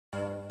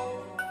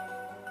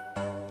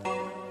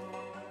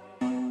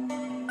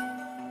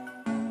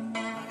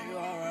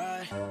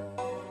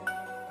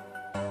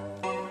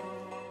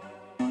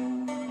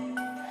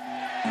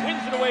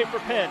swings it away for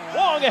Penn.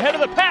 Wang ahead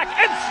of the pack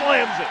and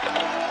slams it.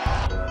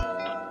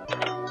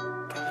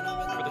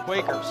 For the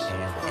Quakers.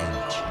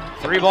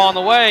 Three ball on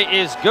the way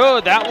is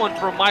good. That one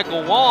from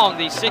Michael Wang,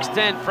 the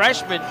 6'10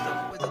 freshman.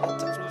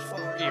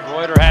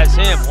 Reuter has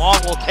him.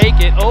 Wang will take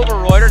it over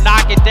Reuter,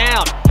 knock it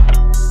down.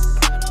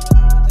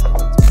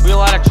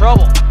 Wheel out of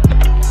trouble.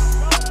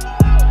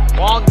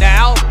 Wang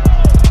now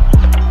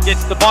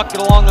gets the bucket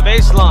along the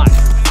baseline.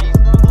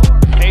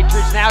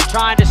 Patriots now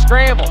trying to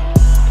scramble.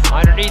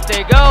 Underneath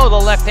they go. The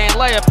left-hand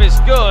layup is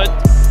good.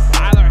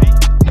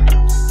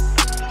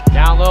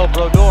 Down low,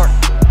 Brodeur.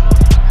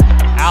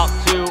 Out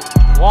to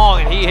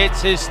Wang, and he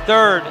hits his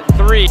third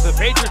three. The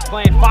Patriots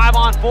playing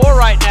 5-on-4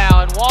 right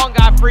now, and Wang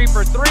got free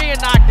for three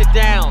and knocked it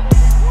down.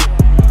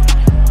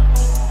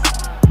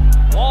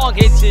 Wang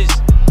hits his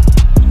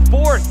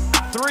fourth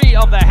three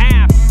of the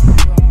half.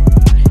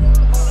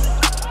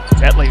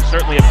 Bentley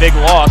certainly a big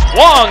loss.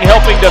 Wang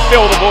helping to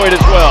fill the void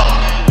as well.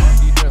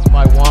 Defense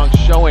by Wang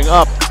showing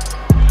up.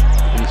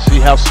 And you see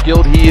how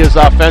skilled he is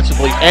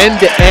offensively. End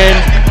to end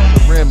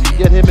the rim. You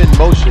get him in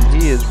motion,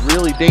 he is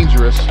really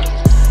dangerous.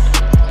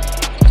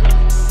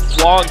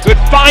 Wang, good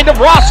find of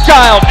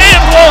Rothschild,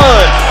 and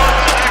one!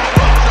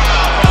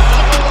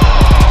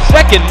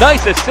 Second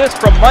nice assist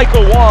from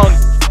Michael Wang.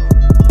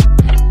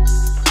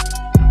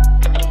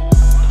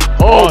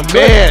 Oh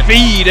man!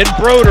 Feed, and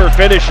Brodeur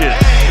finishes.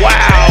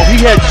 Wow, he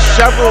had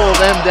several of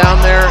them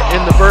down there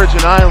in the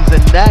Virgin Islands,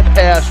 and that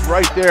pass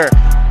right there,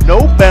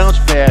 no bounce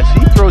pass,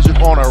 he throws it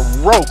on a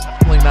rope,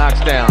 he knocks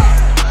down.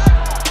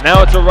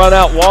 Now it's a run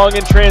out, Wang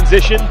in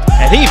transition,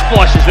 and he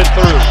flushes it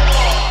through.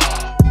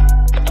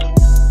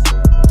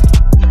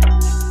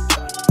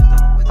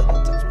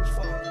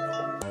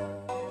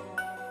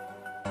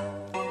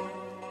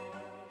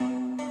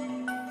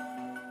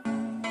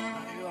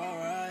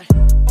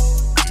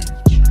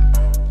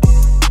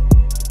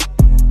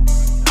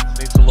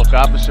 Look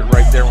opposite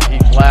right there when he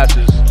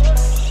flashes.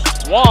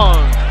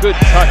 Wang, good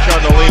touch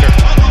on the leader.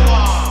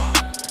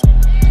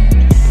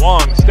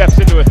 Wang steps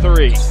into a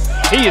three.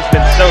 He has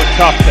been so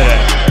tough today.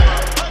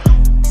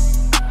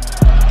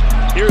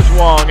 Here's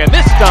Wang, and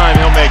this time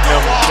he'll make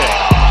no mistake.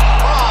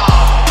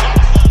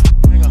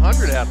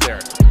 100 out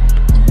there.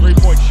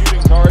 Three-point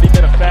shooting's already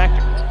been a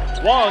factor.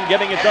 Wang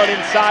getting it done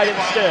inside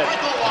instead.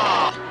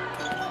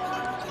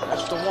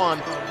 That's the one.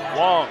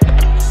 Wang,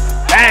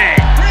 bang!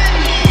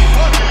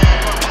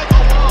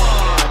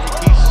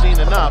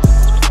 Enough.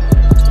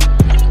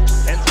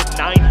 Ends at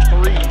 9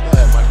 threes.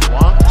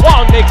 Wang.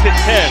 Wang makes it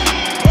 10.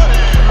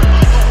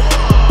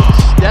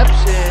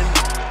 Steps in.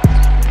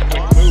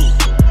 Quick move.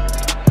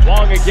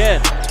 Wang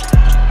again.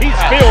 He's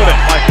fielding.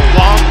 Michael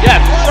Wang.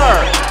 Yes, sir.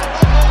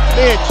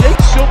 Man,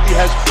 Jake Silky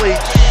has played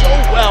so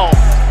well.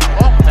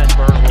 Oh, Penn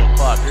burned a little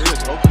clock. Here it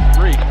is. Open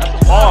three. That's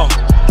a Wang.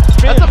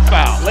 That's a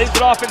foul. Lays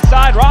it off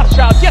inside.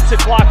 Rothschild gets it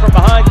blocked from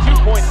behind.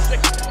 2.6.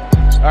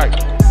 All right.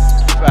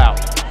 Foul.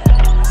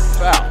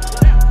 Foul.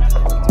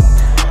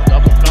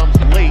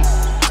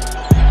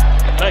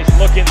 Nice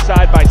look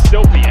inside by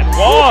Silky, and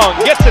Wang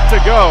gets it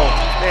to go.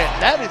 Man,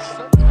 that is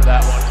something for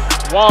that one.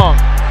 Wang,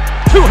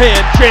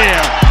 two-hand jam.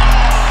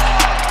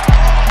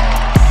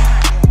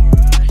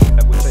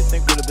 Which I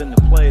think would have been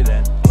the play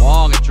then.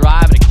 Wang, a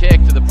drive and a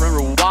kick to the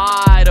perimeter,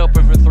 wide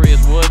open for three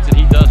is Woods, and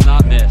he does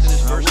not miss.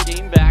 His first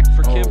game back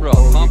for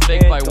Kimbrough. Pump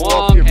fake by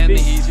Wang, and the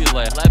easy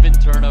layup. 11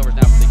 turnovers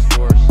now for the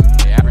Explorers.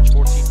 They average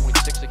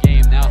 14.6 a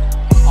game. Now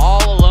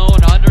all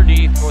alone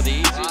underneath for the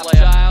easy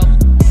layup.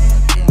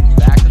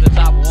 Back to the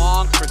top,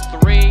 Wang for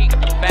three,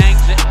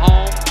 bangs it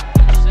home.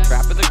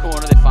 Trap in the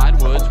corner, they find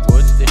Woods.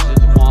 Woods dishes it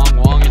to Wang.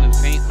 Wang into the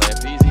paint,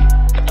 layup easy.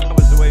 That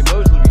was the way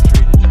Mosley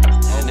retreated.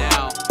 And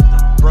now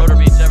Brodeur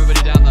beats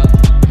everybody down the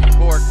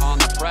court on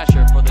the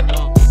pressure for the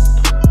dunk.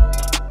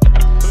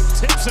 Who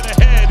tips it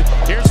ahead?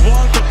 Here's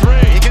Wang for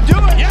three. He can do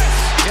it. Yes.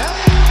 Yeah.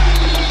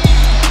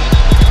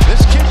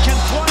 This kid can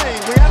play.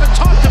 We haven't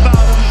talked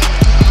about him.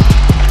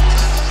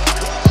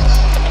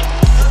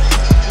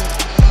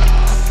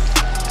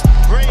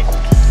 Great.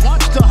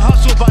 Watch the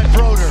hustle by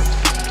Brodeur.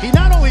 He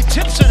not only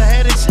tips it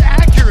ahead, it's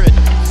accurate.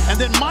 And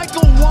then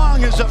Michael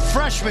Wang is a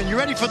freshman. You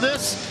ready for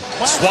this?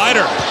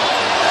 Swider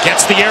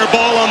gets the air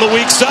ball on the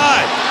weak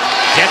side.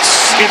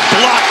 Gets it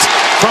blocked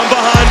from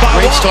behind by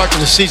Wang. Great start to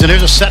the season.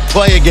 There's a set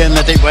play again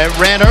that they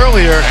ran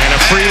earlier. And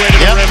a freeway to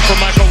the rim for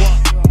Michael Wang.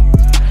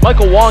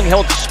 Michael Wang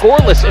held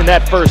scoreless in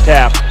that first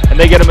half, and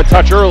they get him a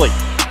touch early.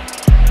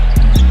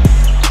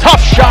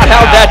 Tough shot,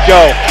 how'd that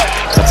go?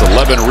 That's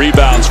 11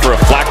 rebounds for a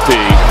flat P.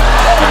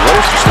 And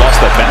Rose just lost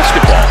that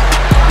basketball.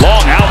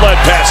 Long outlet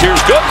pass.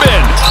 Here's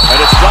Goodman. And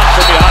it's blocked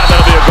from behind.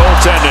 That'll be a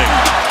goaltending.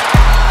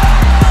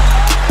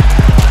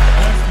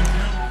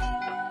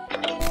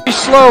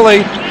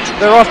 Slowly,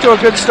 they're off to a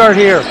good start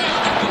here.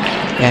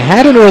 And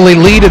had an early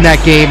lead in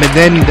that game, and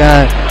then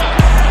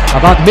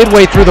about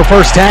midway through the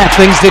first half,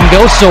 things didn't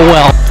go so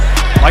well.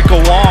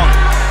 Michael Wang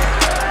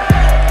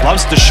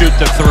loves to shoot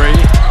the three.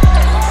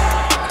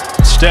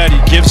 Instead, he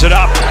gives it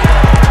up.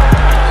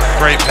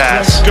 Great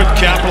pass. Good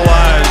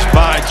capitalized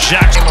by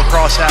Jackson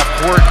across half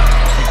court.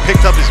 He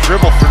picked up his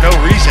dribble for no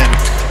reason.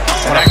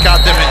 And that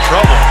got them in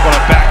trouble. What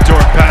a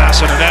backdoor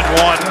pass and an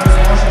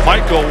N1.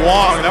 Michael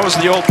Wang, that was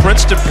the old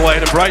Princeton play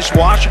to Bryce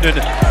Washington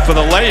for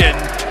the lay-in.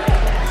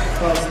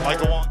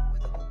 Michael Wang.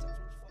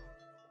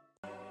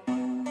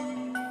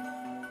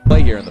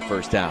 Play here in the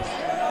first half.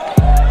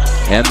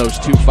 And those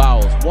two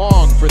fouls.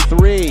 Wang for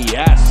three,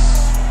 yes.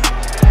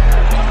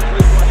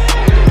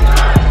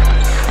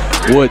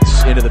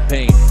 Woods into the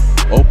paint.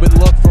 Open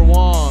look for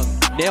Wang.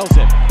 Nails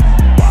it.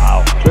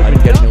 Wow.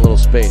 Upenn getting a little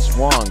space.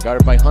 Wang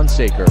guarded by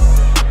Hunsaker.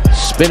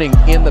 Spinning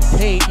in the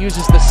paint.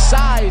 Uses the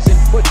size and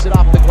puts it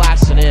off the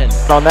glass and in.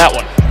 On that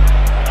one.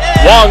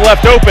 Wang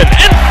left open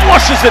and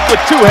flushes it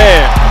with two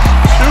hands.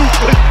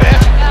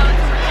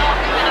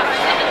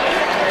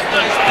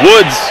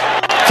 Woods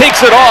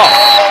takes it off.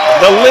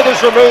 The lid is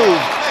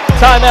removed.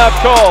 Timeout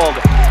called.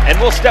 And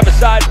we'll step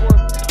aside for